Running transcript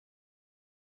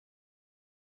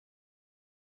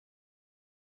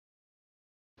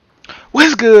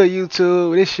What's good,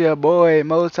 YouTube? This your boy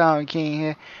Motown King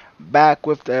here, back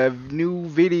with a new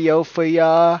video for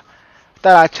y'all.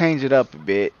 Thought I'd change it up a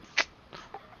bit.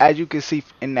 As you can see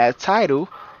in that title,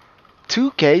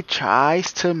 2K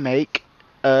tries to make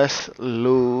us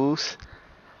lose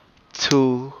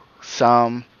to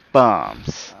some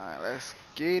bums. Alright, let's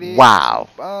get it. Some Wow.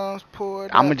 bombs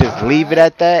poured I'ma up. just leave it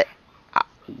Alright. at that.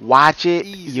 Watch it.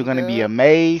 You're Easy gonna be dub.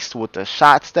 amazed with the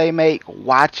shots they make.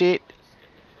 Watch it.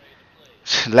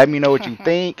 Let me know what you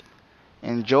think.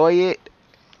 Enjoy it.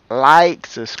 Like,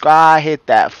 subscribe, hit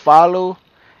that follow,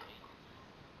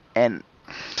 and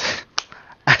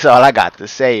that's all I got to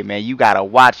say, man. You gotta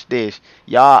watch this.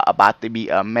 Y'all about to be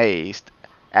amazed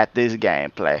at this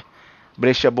gameplay. But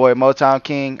it's your boy Motown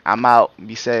King. I'm out.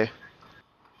 Be safe.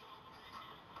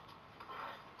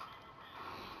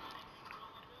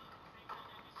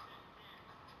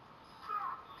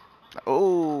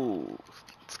 Oh,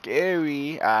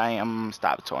 scary. I am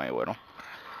stop toying with him.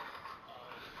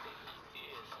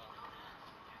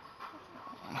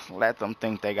 Let them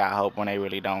think they got hope when they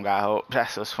really don't got hope.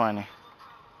 That's what's funny.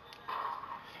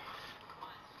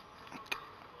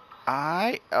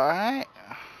 Alright, alright.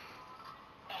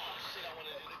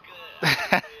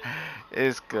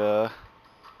 It's good.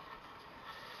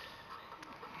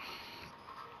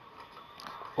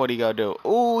 What he gonna do?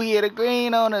 Ooh, he hit a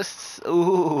green on us.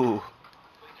 Ooh.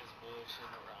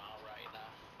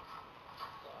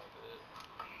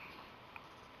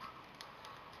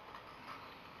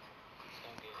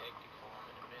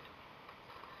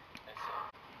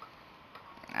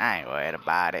 I ain't worried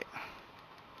about it.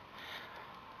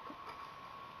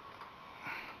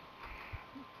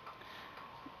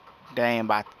 They ain't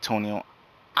about to 20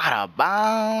 out of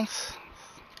bounds.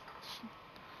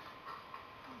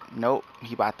 Nope,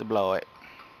 he about to blow it.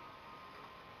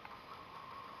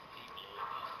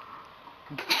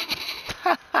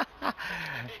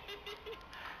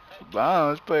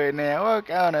 Bones putting in work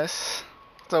on us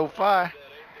so far.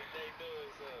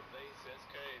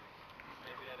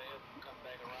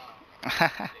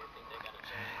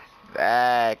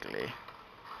 Exactly.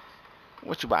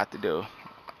 What you about to do?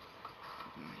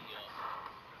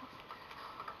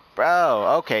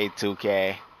 Bro, okay,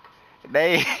 2K.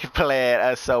 They playing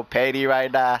us so petty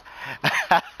right now.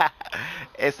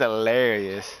 It's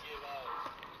hilarious.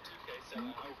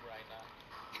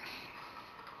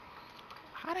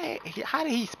 How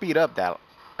did he speed up that?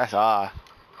 That's all.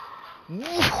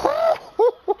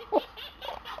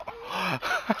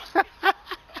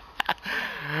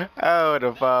 Oh,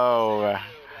 the phone.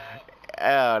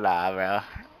 Oh, nah, bro.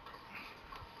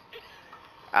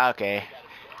 Okay.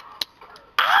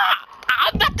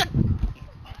 I'm not the.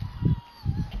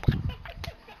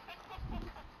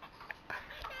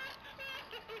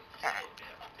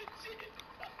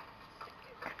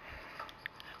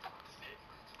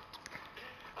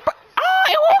 Oh,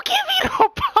 it won't give me no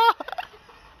ball.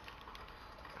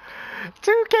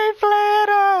 2K playing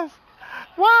us.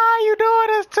 Why are you doing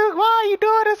this to? Why are you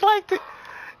doing this like this?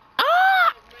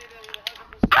 Ah!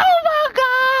 Oh my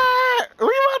God!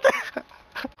 We about to.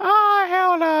 Oh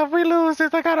hell no! If we lose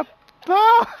this, I gotta.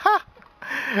 Oh!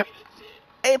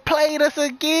 It played us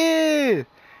again.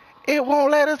 It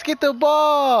won't let us get the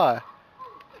ball.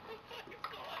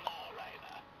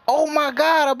 Oh my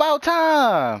God! About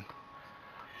time.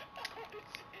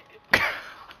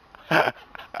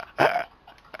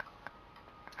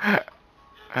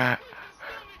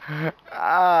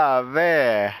 Ah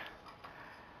man.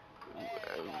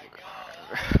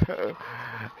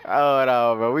 Oh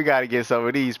no, bro. We gotta get some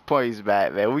of these points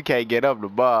back, man. We can't get up the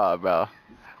ball, bro.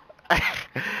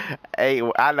 Hey,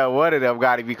 I know one of them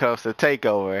gotta be close to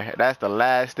takeover. That's the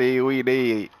last thing we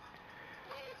need.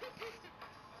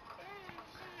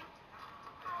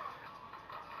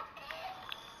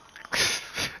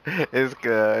 It's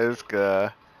good. It's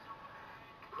good.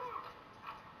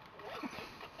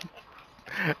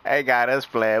 They got us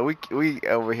playing. We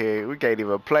over here. We can't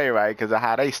even play right because of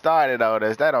how they started on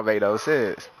us. That don't make no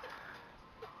sense.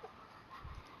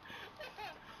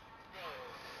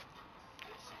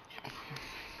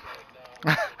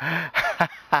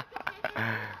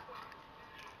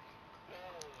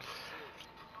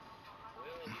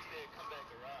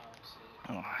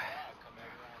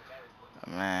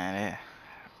 Man,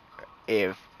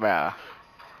 if bro,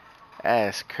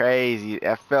 that's crazy.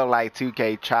 I felt like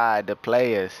 2K tried to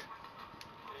play us.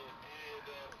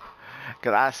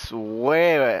 Cause I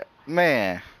swear,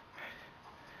 man,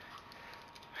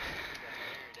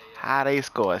 how they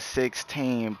score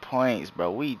 16 points,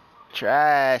 bro? We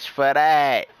trash for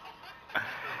that.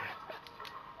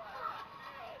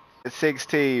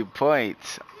 16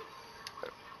 points.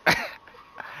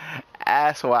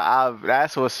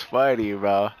 That's what's funny,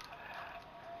 bro.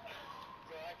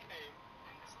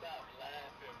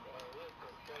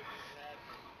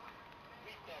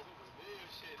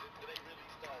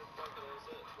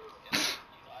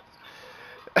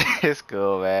 It's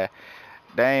cool, man.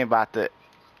 They ain't about to.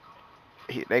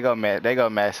 They gonna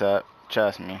mess up.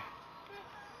 Trust me.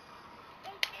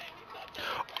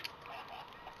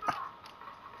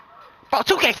 Bro,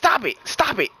 2K, stop it!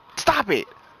 Stop it! Stop it!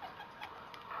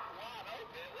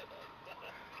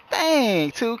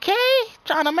 Dang, 2K,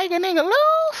 trying to make a nigga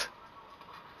lose.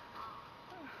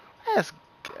 That's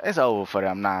it's over for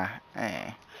them now.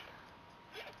 Hey,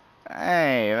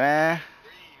 hey, man.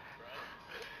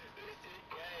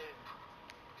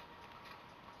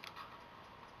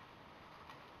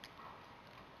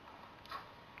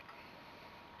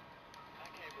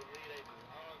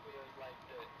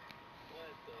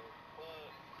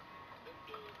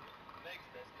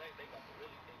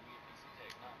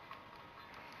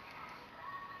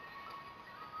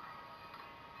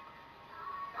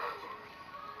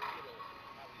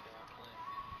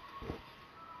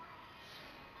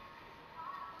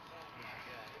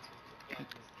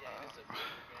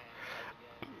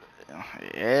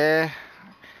 Yeah.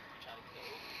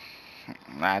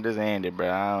 Nah, this ended, bro.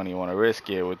 I don't even want to risk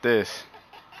it with this.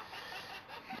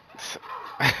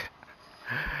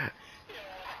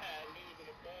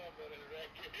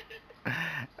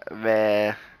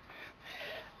 Man,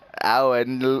 I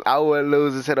wouldn't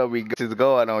lose this. It'll be just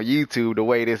going on YouTube the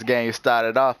way this game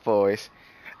started off for us.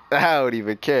 I don't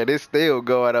even care. This still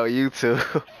going on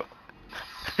YouTube.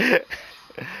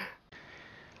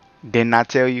 Didn't I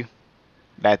tell you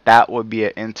that that would be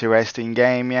an interesting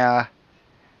game, y'all?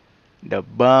 The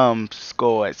Bums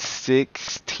scored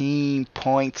 16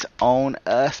 points on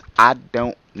us. I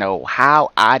don't know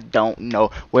how. I don't know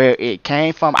where it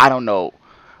came from. I don't know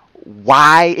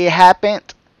why it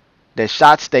happened. The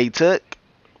shots they took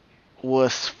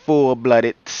was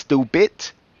full-blooded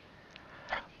stupid.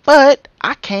 But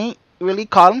I can't really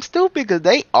call them stupid because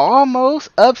they almost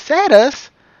upset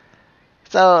us.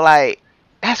 So, like,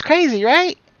 that's crazy,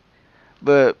 right?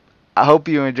 But I hope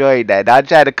you enjoyed that. I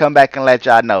just had to come back and let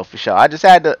y'all know for sure. I just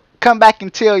had to come back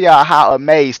and tell y'all how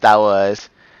amazed I was.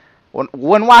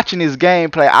 When watching this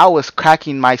gameplay, I was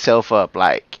cracking myself up.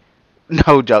 Like,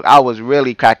 no joke. I was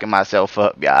really cracking myself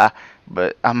up, y'all.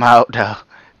 But I'm out, though.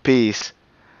 Peace.